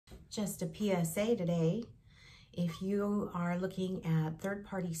Just a PSA today. If you are looking at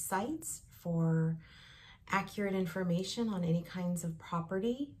third-party sites for accurate information on any kinds of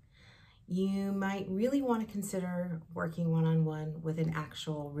property, you might really want to consider working one-on-one with an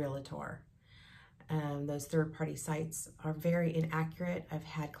actual realtor. Those third-party sites are very inaccurate. I've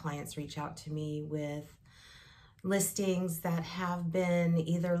had clients reach out to me with listings that have been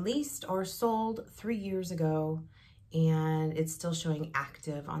either leased or sold 3 years ago, and it's still showing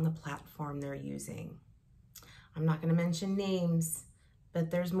active on the platform they're using. I'm not going to mention names,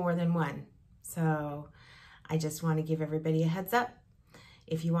 but there's more than one. So I just want to give everybody a heads up.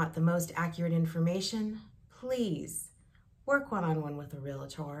 If you want the most accurate information, please work one-on-one with a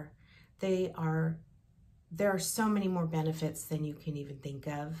realtor. There are so many more benefits than you can even think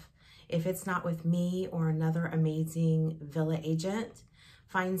of. If it's not with me or another amazing villa agent,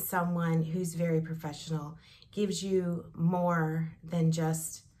 find someone who's very professional, gives you more than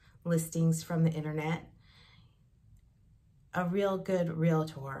just listings from the internet. A real good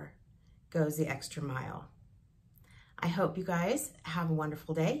realtor goes the extra mile. I hope you guys have a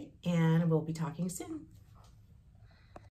wonderful day, and we'll be talking soon.